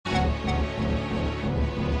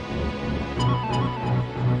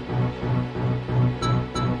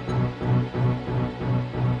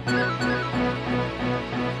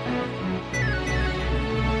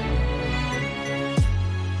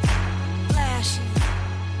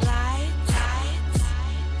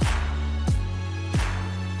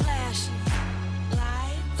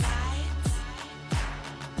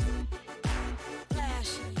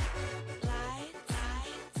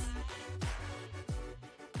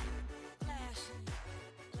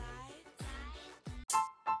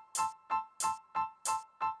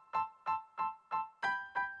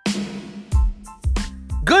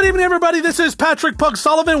evening, everybody. This is Patrick Pug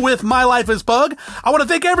Sullivan with My Life is Pug. I want to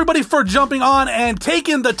thank everybody for jumping on and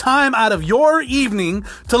taking the time out of your evening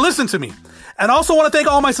to listen to me. And also want to thank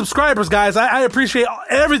all my subscribers, guys. I appreciate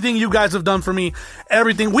everything you guys have done for me.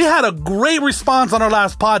 Everything. We had a great response on our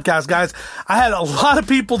last podcast, guys. I had a lot of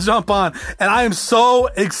people jump on, and I am so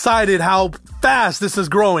excited how fast this is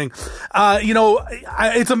growing.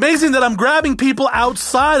 It's amazing that I'm grabbing people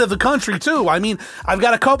outside of the country too. I mean, I've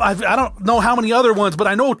got a couple, I don't know how many other ones, but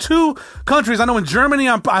I know 2 countries. I know in Germany,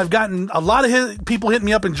 I've gotten a lot of people hitting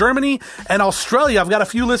me up in Germany and Australia. I've got a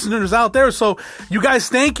few listeners out there. So you guys,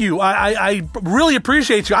 thank you. I really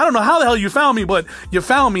appreciate you. I don't know how the hell you found me, but you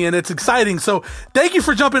found me and it's exciting. So thank you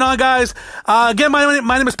for jumping on, guys. Again,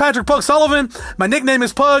 my name is Patrick Pug Sullivan. My nickname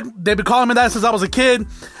is Pug. They've been calling me that since I was a kid.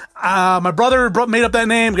 My brother made up that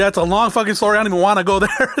name. That's a long fucking story. I don't even want to go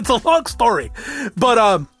there. It's a long story.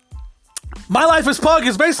 But, My Life is Pug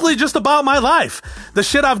is basically just about my life. The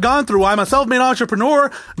shit I've gone through. I'm a self-made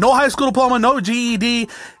entrepreneur. No high school diploma, no GED.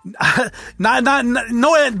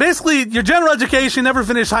 Basically your general education, never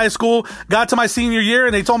finished high school. Got to my senior year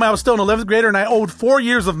and they told me I was still an 11th grader and I owed 4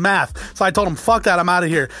 years of math. So I told them, fuck that, I'm out of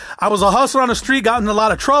here. I was a hustler on the street, got in a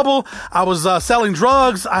lot of trouble. I was, selling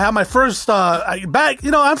drugs. I had my first,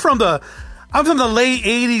 I'm from the late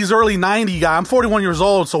 80s, early 90s guy. I'm 41 years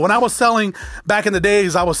old. So when I was selling back in the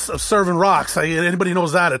days, I was serving rocks. Anybody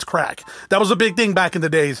knows that? It's crack. That was a big thing back in the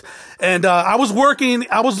days. And, I was working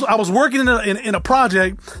in a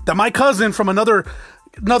project that my cousin from another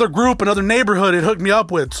group, another neighborhood had hooked me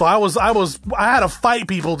up with. So I had to fight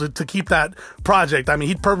people to keep that project. I mean,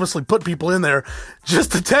 he'd purposely put people in there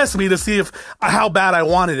just to test me to see how bad I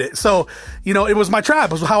wanted it. So, it was my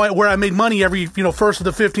trap. It was where I made money every, first to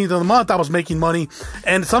the 15th of the month, I was making money.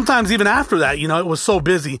 And sometimes even after that, it was so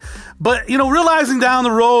busy. But, realizing down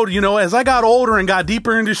the road, as I got older and got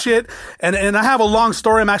deeper into shit, and I have a long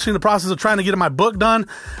story. I'm actually in the process of trying to get my book done,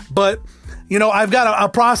 but I've got a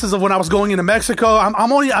process of when I was going into Mexico.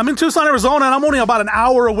 I'm in Tucson, Arizona, and I'm only about an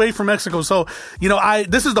hour away from Mexico. So,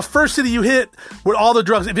 this is the first city you hit with all the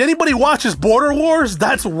drugs. If anybody watches Border Wars,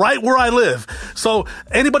 that's right where I live. So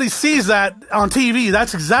anybody sees that on TV,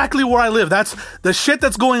 that's exactly where I live. That's the shit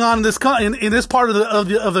that's going on in this in this part of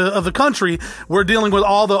the country. We're dealing with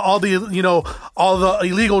all the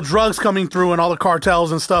illegal drugs coming through and all the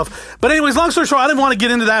cartels and stuff. But anyways, long story short, I didn't want to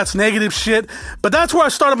get into that. It's negative shit. But that's where I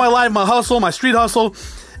started my life, my hustle, my street hustle.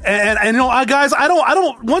 And guys,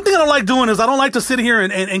 one thing I don't like doing is I don't like to sit here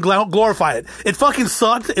and glorify it. It fucking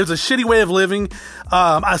sucked. It was a shitty way of living.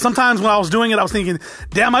 Sometimes when I was doing it, I was thinking,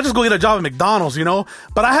 damn, I just go get a job at McDonald's,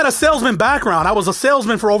 but I had a salesman background. I was a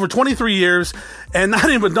salesman for over 23 years and not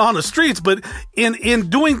even on the streets, but in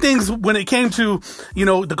doing things when it came to,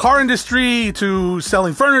 the car industry, to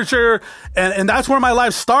selling furniture. And that's where my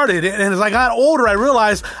life started. And as I got older, I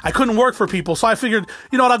realized I couldn't work for people. So I figured,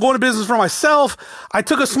 I'd go into business for myself. I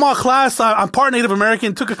took a small class. I'm part Native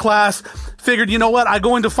American, took a class, figured, I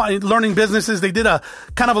go into learning businesses. They did a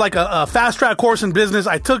kind of like a fast track course in business.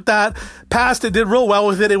 I took that, passed it, did real well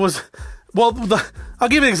with it. It was, I'll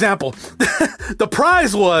give you an example. The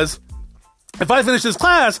prize was, if I finish this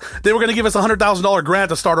class, they were going to give us a $100,000 grant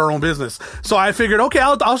to start our own business. So I figured, okay,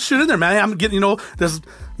 I'll shoot in there, man. I'm getting, there's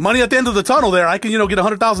money at the end of the tunnel there. I can, get a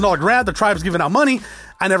 $100,000 grant. The tribe's giving out money.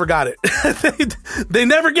 I never got it. They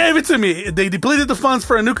never gave it to me. They depleted the funds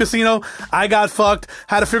for a new casino. I got fucked.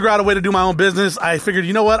 Had to figure out a way to do my own business. I figured,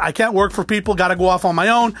 I can't work for people. Got to go off on my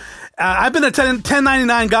own. I've been a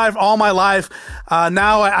 1099 guy for all my life.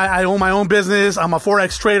 Now I own my own business. I'm a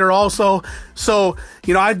Forex trader also. So,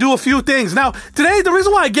 I do a few things. Now, today, the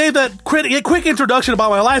reason why I gave that quick introduction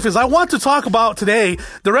about my life is I want to talk about today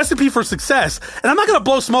the recipe for success. And I'm not going to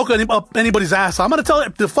blow smoke up anybody's ass. I'm going to tell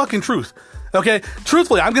the fucking truth. Okay?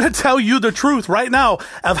 Truthfully, I'm going to tell you the truth right now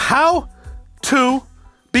of how to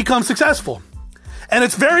become successful. And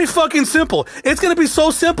it's very fucking simple. It's going to be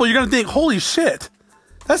so simple. You're going to think, holy shit.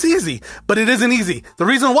 That's easy, but it isn't easy. The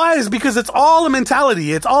reason why is because it's all a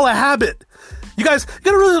mentality. It's all a habit. You guys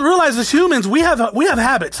gotta really realize as humans, we have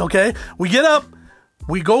habits, okay? We get up,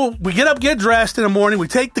 get dressed in the morning, we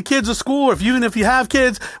take the kids to school, or even if you have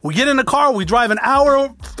kids, we get in the car, we drive an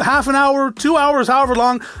hour, half an hour, 2 hours, however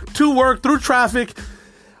long, to work through traffic,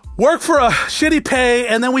 work for a shitty pay,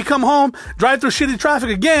 and then we come home, drive through shitty traffic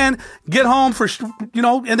again, get home for,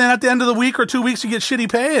 and then at the end of the week or 2 weeks, you get shitty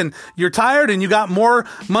pay and you're tired and you got more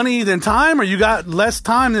money than time, or you got less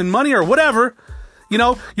time than money or whatever.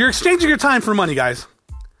 You're exchanging your time for money, guys.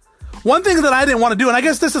 one thing that I didn't want to do, and I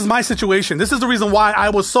guess this is my situation. This is the reason why I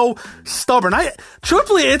was so stubborn.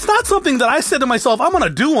 Truthfully, it's not something that I said to myself, I'm going to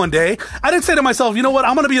do one day. I didn't say to myself, you know what?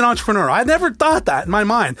 I'm going to be an entrepreneur. I never thought that in my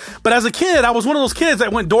mind. But as a kid, I was one of those kids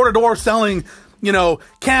that went door to door selling, you know,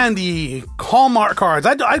 candy, Hallmark cards.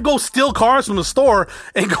 I'd go steal cards from the store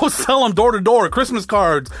and go sell them door to door. Christmas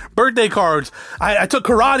cards, birthday cards. I took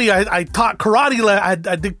karate. I taught karate.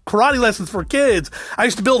 I did karate lessons for kids. I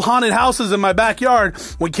used to build haunted houses in my backyard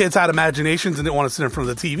when kids had imaginations and didn't want to sit in front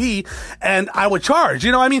of the TV. And I would charge.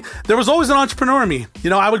 You know, I mean, there was always an entrepreneur in me. You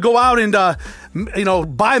know, I would go out and, you know,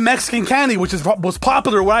 buy Mexican candy, which was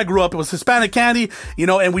popular where I grew up. It was Hispanic candy, you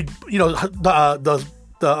know, and we, you know,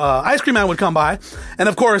 the ice cream man would come by, and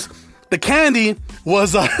of course the candy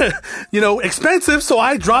was you know, expensive, so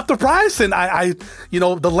I dropped the price, and I you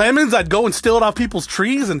know, the lemons, I'd go and steal it off people's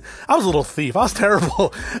trees, and I was a little thief. I was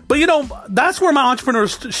terrible. But you know, that's where my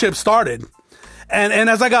entrepreneurship started, and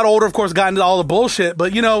as I got older, of course, got into all the bullshit.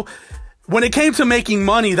 But you know, when it came to making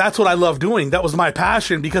money, that's what I love doing. That was my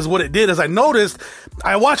passion, because what it did is I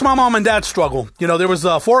watched my mom and dad struggle. You know, there was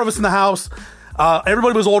 4 of us in the house.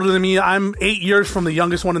 Everybody was older than me. I'm 8 years from the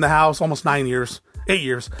youngest one in the house, almost 9 years, 8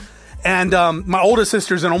 years. And, my oldest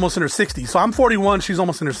sister's almost in her 60s. So I'm 41. She's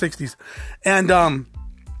almost in her 60s. And,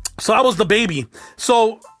 so I was the baby.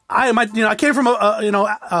 So I came from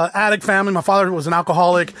a addict family. My father was an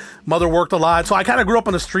alcoholic. Mother worked a lot. So I kind of grew up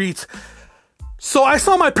on the streets. So I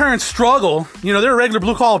saw my parents struggle. You know, they're regular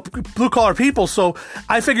blue collar people. So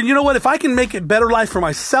I figured, you know what, if I can make a better life for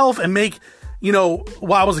myself and make, you know,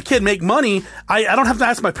 while I was a kid, make money, I don't have to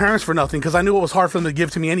ask my parents for nothing, because I knew it was hard for them to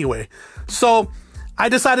give to me anyway. So I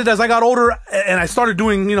decided, as I got older and I started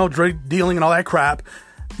doing, you know, drug dealing and all that crap,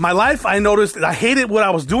 my life, I noticed that I hated what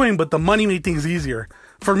I was doing, but the money made things easier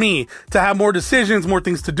for me to have more decisions, more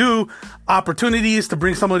things to do, opportunities to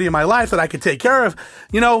bring somebody in my life that I could take care of.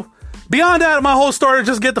 You know, beyond that, my whole story,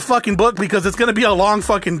 just get the fucking book, because it's going to be a long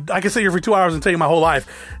fucking, I can sit here for 2 hours and tell you my whole life,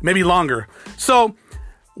 maybe longer. So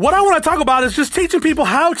what I want to talk about is just teaching people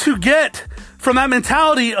how to get from that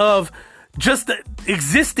mentality of just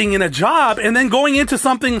existing in a job and then going into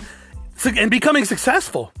something and becoming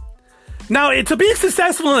successful. Now, to be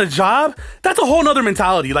successful in a job, that's a whole nother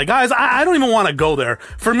mentality. Like, guys, I don't even want to go there.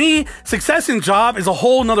 For me, success in job is a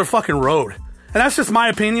whole nother fucking road. And that's just my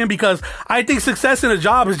opinion, because I think success in a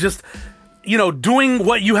job is just, you know, doing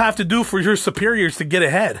what you have to do for your superiors to get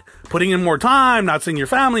ahead, putting in more time, not seeing your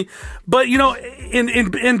family. But, you know,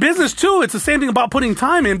 in business too, it's the same thing about putting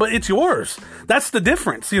time in, but it's yours. That's the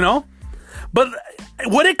difference, you know? But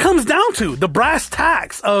what it comes down to, the brass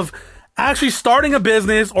tacks of actually starting a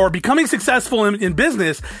business or becoming successful in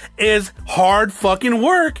business, is hard fucking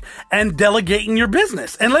work and delegating your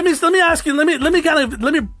business. And let me ask you, let me nitpick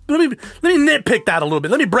that a little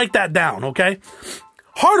bit. Let me break that down. Okay.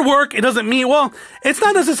 Hard work, it doesn't mean, well, it's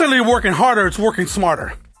not necessarily working harder, it's working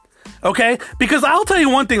smarter. Okay? Because I'll tell you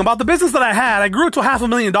one thing about the business that I had. I grew it to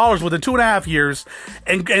 $500,000 within 2.5 years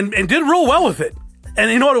and did real well with it.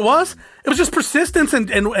 And you know what it was? It was just persistence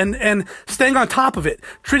and staying on top of it.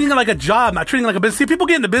 Treating it like a job, not treating it like a business. See, people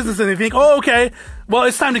get into business and they think, oh, okay, well,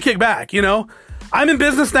 it's time to kick back, you know? I'm in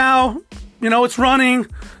business now. You know, it's running.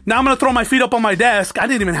 Now I'm going to throw my feet up on my desk. I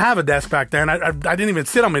didn't even have a desk back then. I didn't even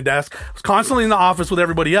sit on my desk. I was constantly in the office with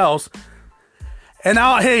everybody else. And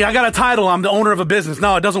now, hey, I got a title. I'm the owner of a business.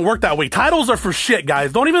 No, it doesn't work that way. Titles are for shit,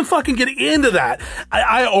 guys. Don't even fucking get into that.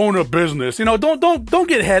 I own a business. You know, don't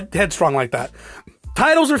get headstrong like that.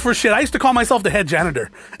 Titles are for shit. I used to call myself the head janitor.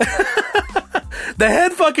 The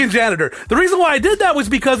head fucking janitor. The reason why I did that was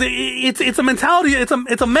because it's a mentality. It's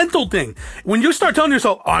a mental thing. When you start telling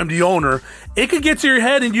yourself, I'm the owner, it could get to your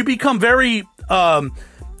head and you become very, I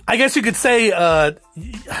guess you could say,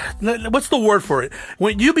 what's the word for it?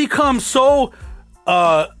 When you become so,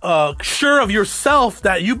 sure of yourself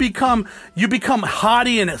that you become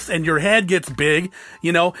haughty and your head gets big,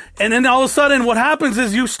 you know, and then all of a sudden what happens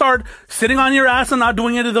is you start sitting on your ass and not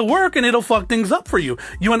doing any of the work, and it'll fuck things up for you.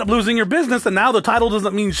 You end up losing your business, and now the title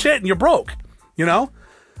doesn't mean shit and you're broke, you know?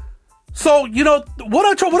 So, you know, what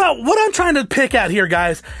I'm trying to pick at here,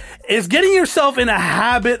 guys, is getting yourself in a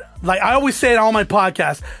habit. Like I always say in all my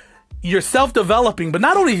podcasts, you're self-developing, but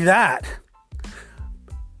not only that,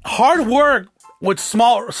 hard work with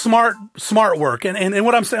smart work. And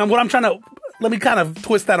what I'm saying, let me kind of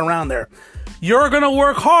twist that around there. You're going to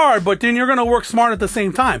work hard, but then you're going to work smart at the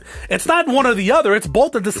same time. It's not one or the other. It's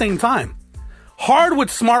both at the same time. Hard with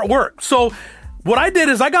smart work. So what I did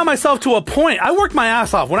is I got myself to a point. I worked my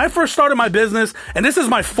ass off. When I first started my business, and this is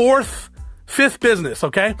my fifth business,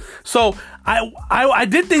 okay? So I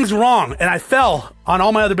did things wrong and I fell on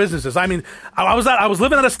all my other businesses. I mean, I was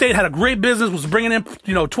living out of state, had a great business, was bringing in,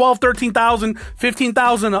 12, 13,000,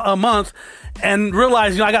 15,000 a month, and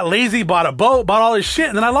realized, I got lazy, bought a boat, bought all this shit,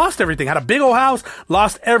 and then I lost everything. Had a big old house,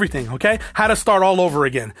 lost everything. Okay. Had to start all over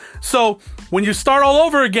again. So when you start all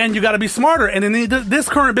over again, you got to be smarter. And in this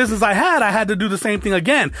current business I had to do the same thing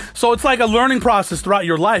again. So it's like a learning process throughout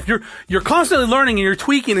your life. You're constantly learning and you're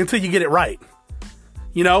tweaking until you get it right.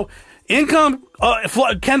 Income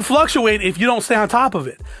can fluctuate if you don't stay on top of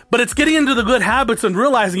it, but it's getting into the good habits and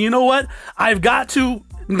realizing, I've got to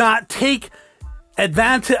not take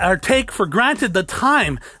advantage or take for granted the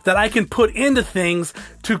time that I can put into things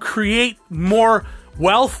to create more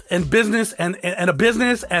wealth and business and a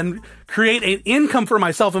business and create an income for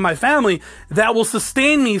myself and my family that will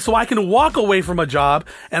sustain me so I can walk away from a job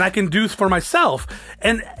and I can do for myself.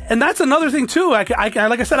 And that's another thing too. Like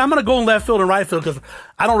I said, I'm going to go in left field and right field because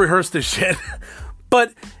I don't rehearse this shit.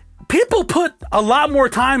 But people put a lot more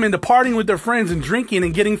time into partying with their friends and drinking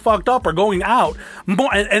and getting fucked up or going out.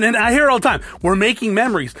 And I hear it all the time. We're making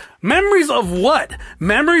memories. Memories of what?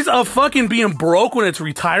 Memories of fucking being broke when it's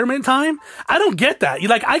retirement time? I don't get that.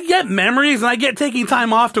 I get memories and I get taking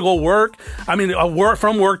time off to go work.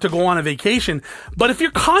 From work to go on a vacation. But if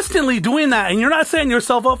you're constantly doing that and you're not setting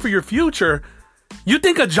yourself up for your future, you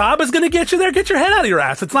think a job is going to get you there? Get your head out of your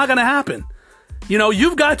ass. It's not going to happen.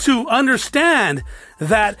 You've got to understand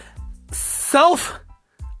that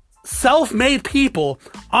self-made people,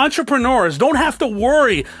 entrepreneurs, don't have to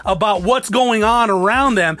worry about what's going on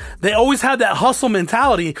around them. They always have that hustle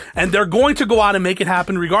mentality and they're going to go out and make it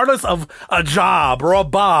happen regardless of a job or a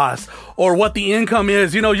boss or what the income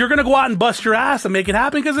is. You're going to go out and bust your ass and make it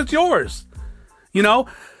happen because it's yours.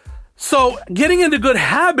 So getting into good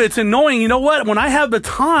habits and knowing, when I have the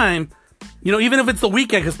time, even if it's the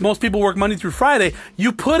weekend, because most people work Monday through Friday,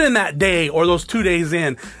 you put in that day or those 2 days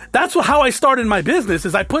in. That's how I started my business,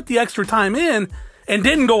 is I put the extra time in and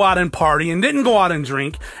didn't go out and party and didn't go out and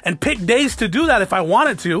drink and pick days to do that if I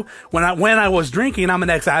wanted to. When I was drinking, I'm an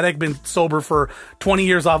ex-addict, been sober for 20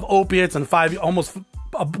 years off opiates and almost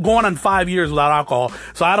going on 5 years without alcohol.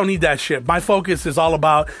 So I don't need that shit. My focus is all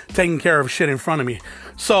about taking care of shit in front of me.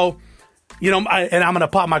 So, and I'm going to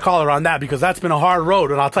pop my collar on that because that's been a hard road.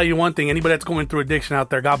 And I'll tell you one thing, anybody that's going through addiction out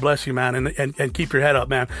there, God bless you, man. And keep your head up,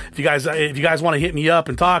 man. If you guys want to hit me up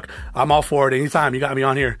and talk, I'm all for it anytime. You got me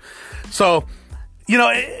on here. So,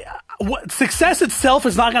 success itself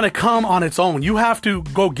is not going to come on its own. You have to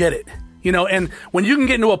go get it, and when you can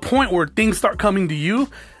get into a point where things start coming to you,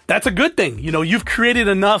 that's a good thing. You've created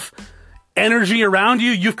enough energy around you.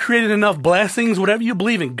 You've created enough blessings, whatever you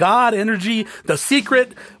believe in, God, energy, the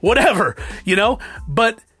secret, whatever,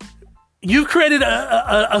 but you've created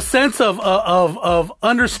a sense of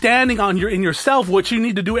understanding in yourself, what you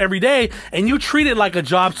need to do every day. And you treat it like a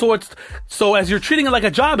job. So as you're treating it like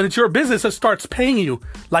a job and it's your business, it starts paying you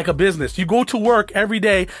like a business. You go to work every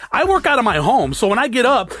day. I work out of my home. So when I get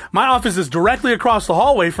up, my office is directly across the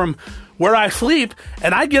hallway from where I sleep,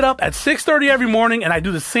 and I get up at 6:30 every morning and I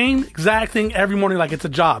do the same exact thing every morning like it's a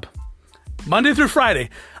job. Monday through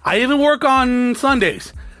Friday. I even work on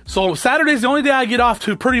Sundays. So Saturday's the only day I get off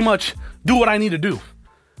to pretty much do what I need to do.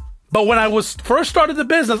 But when I first started the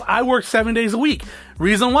business, I worked 7 days a week.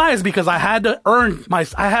 Reason why is because I had to earn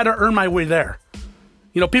my way there.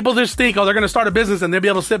 People just think, they're going to start a business and they'll be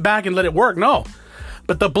able to sit back and let it work. No.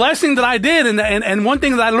 But the blessing that I did and one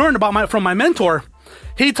thing that I learned from my mentor,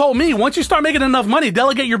 he told me, once you start making enough money,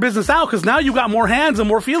 delegate your business out, because now you got more hands and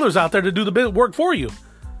more feelers out there to do the work for you.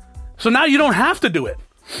 So now you don't have to do it.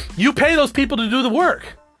 You pay those people to do the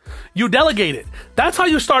work. You delegate it. That's how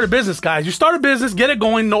you start a business, guys. You start a business, get it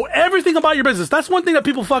going, know everything about your business. That's one thing that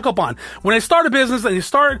people fuck up on. When they start a business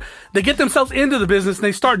and they get themselves into the business and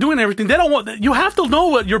they start doing everything, you have to know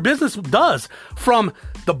what your business does from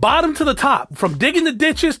the bottom to the top, from digging the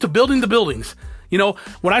ditches to building the buildings.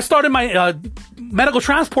 When I started my medical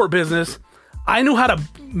transport business, I knew how to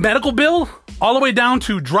medical bill all the way down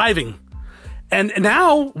to driving. And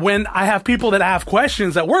now when I have people that have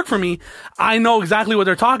questions that work for me, I know exactly what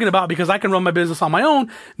they're talking about because I can run my business on my own,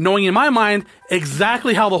 knowing in my mind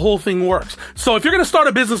exactly how the whole thing works. So if you're going to start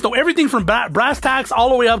a business, know everything from brass tacks all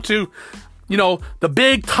the way up to, the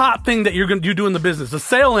big top thing that you do in the business, the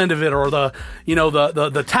sale end of it, or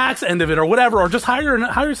the tax end of it, or whatever, or just hire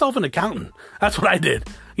yourself an accountant. That's what I did.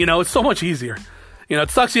 It's so much easier.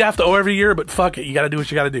 It sucks you have to owe every year, but fuck it. You got to do what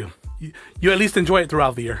you got to do. You at least enjoy it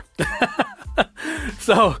throughout the year.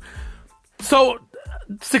 So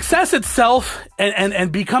success itself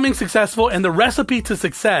and becoming successful, and the recipe to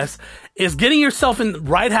success is getting yourself in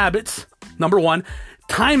right habits. Number one,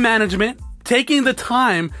 time management, taking the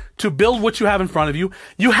time to build what you have in front of you.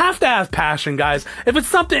 You have to have passion, guys. If it's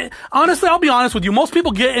something, honestly, I'll be honest with you. Most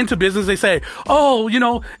people get into business, they say, oh, you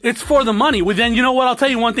know, it's for the money. Well, then, you know what? I'll tell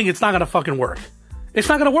you one thing. It's not going to fucking work. It's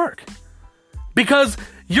not going to work. Because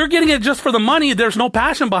you're getting it just for the money. There's no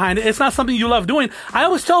passion behind it. It's not something you love doing. I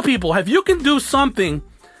always tell people, if you can do something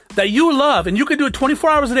that you love and you can do it 24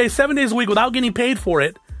 hours a day, 7 days a week without getting paid for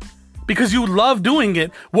it because you love doing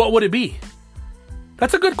it, what would it be?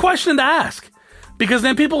 That's a good question to ask. Because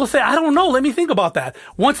then people will say, I don't know, let me think about that.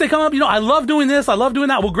 Once they come up, you know, I love doing this, I love doing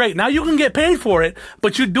that. Well, great. Now you can get paid for it,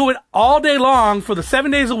 but you do it all day long for the 7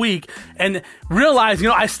 days a week and realize, you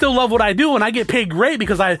know, I still love what I do and I get paid great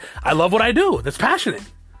because I love what I do. That's passionate.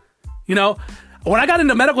 You know, when I got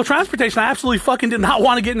into medical transportation, I absolutely fucking did not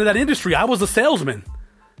want to get into that industry. I was a salesman.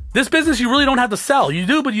 This business, you really don't have to sell. You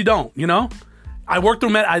do, but you don't, you know? I worked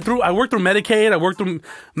through I worked through Medicaid. I worked through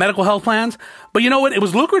medical health plans. But you know what? It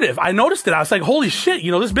was lucrative. I noticed it. I was like, holy shit,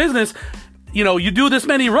 you know, this business, you know, you do this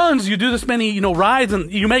many runs, you do this many, you know, rides,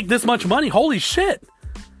 and you make this much money. Holy shit.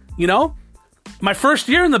 You know? My first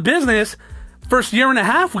year in the business, first year and a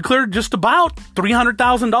half, we cleared just about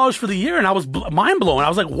 $300,000 for the year, and I was mind blown. I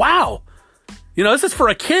was like, wow. You know, this is for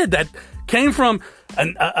a kid that came from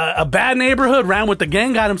a bad neighborhood, ran with the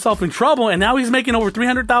gang, got himself in trouble, and now he's making over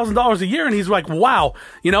 $300,000 a year, and he's like, wow,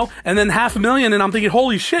 you know, and then $500,000, and I'm thinking,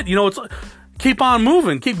 holy shit, you know, it's keep on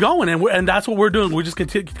moving, keep going, and that's what we're doing. We're just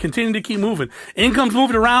continue to keep moving. Income's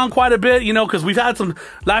moving around quite a bit, you know, because we've had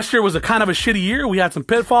last year was a kind of a shitty year. We had some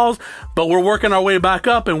pitfalls, but we're working our way back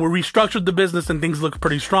up, and we restructured the business, and things look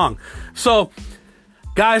pretty strong. So,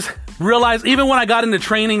 guys, realize even when I got into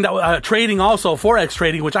trading also, Forex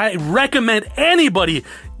trading, which I recommend anybody,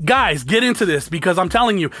 guys, get into this, because I'm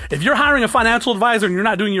telling you, if you're hiring a financial advisor and you're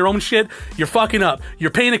not doing your own shit, you're fucking up. You're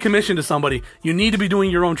paying a commission to somebody. You need to be doing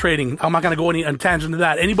your own trading. I'm not going to go any tangent to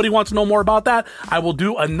that. Anybody wants to know more about that, I will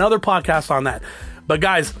do another podcast on that. But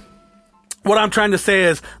guys, what I'm trying to say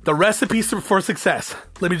is the recipes for success.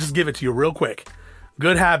 Let me just give it to you real quick.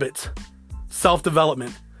 Good habits,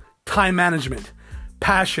 self-development, time management,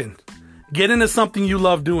 passion. Get into something you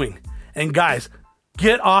love doing. And guys,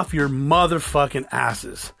 get off your motherfucking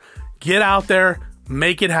asses. Get out there,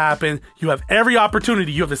 make it happen. You have every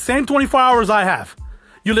opportunity. You have the same 24 hours I have.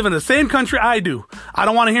 You live in the same country I do. I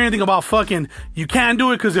don't want to hear anything about fucking, you can't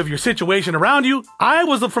do it because of your situation around you. I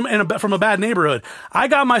was from a bad neighborhood. I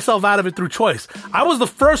got myself out of it through choice. I was the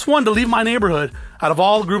first one to leave my neighborhood out of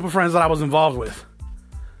all the group of friends that I was involved with.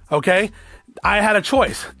 Okay? I had a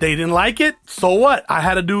choice. They didn't like it. So what? I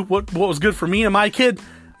had to do what was good for me and my kid,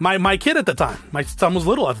 my kid at the time. My son was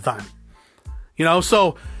little at the time. You know,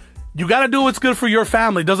 so you got to do what's good for your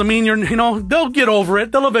family. Doesn't mean they'll get over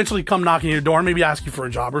it. They'll eventually come knocking your door and maybe ask you for a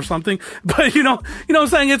job or something. But you know what I'm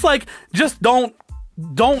saying? It's like, just don't,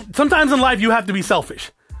 sometimes in life you have to be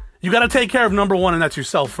selfish. You got to take care of number one, and that's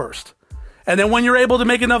yourself first. And then when you're able to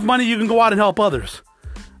make enough money, you can go out and help others.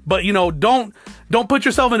 But, you know, don't put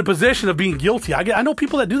yourself in a position of being guilty. I know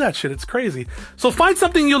people that do that shit. It's crazy. So find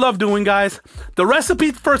something you love doing, guys. The recipe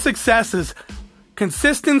for success is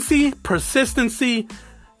consistency, persistency,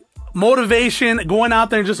 motivation, going out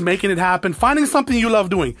there and just making it happen. Finding something you love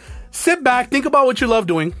doing. Sit back, think about what you love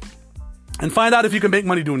doing, and find out if you can make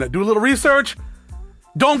money doing that. Do a little research.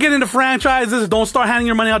 Don't get into franchises. Don't start handing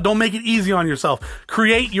your money out. Don't make it easy on yourself.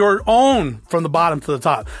 Create your own from the bottom to the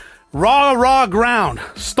top. Raw ground.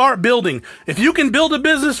 Start building. If you can build a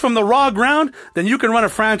business from the raw ground, then you can run a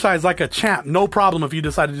franchise like a champ. No problem if you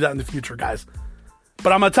decide to do that in the future, guys.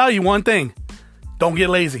 But I'm going to tell you one thing. Don't get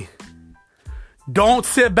lazy. Don't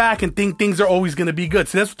sit back and think things are always going to be good.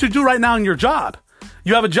 See, that's what you do right now in your job.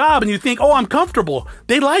 You have a job and you think, oh, I'm comfortable.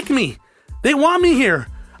 They like me. They want me here.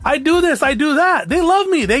 I do this. I do that. They love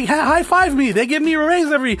me. They high five me. They give me a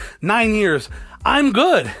raise every 9 years. I'm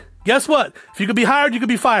good. Guess what? If you could be hired, you could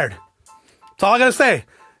be fired. That's all I got to say.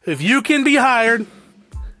 If you can be hired,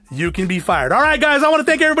 you can be fired. All right, guys, I want to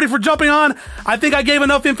thank everybody for jumping on. I think I gave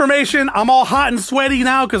enough information. I'm all hot and sweaty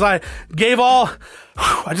now because I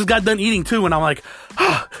just got done eating too, and I'm like,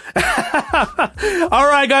 all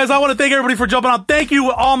right, guys, I want to thank everybody for jumping on. Thank you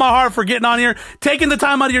with all my heart for getting on here, taking the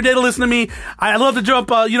time out of your day to listen to me. I love to jump,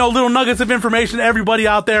 little nuggets of information to everybody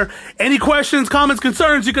out there. Any questions, comments,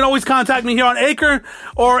 concerns, you can always contact me here on Acre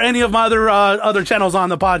or any of my other channels on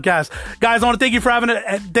the podcast. Guys, I want to thank you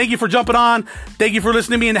thank you for jumping on. Thank you for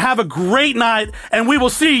listening to me, and have a great night, and we will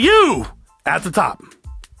see you at the top.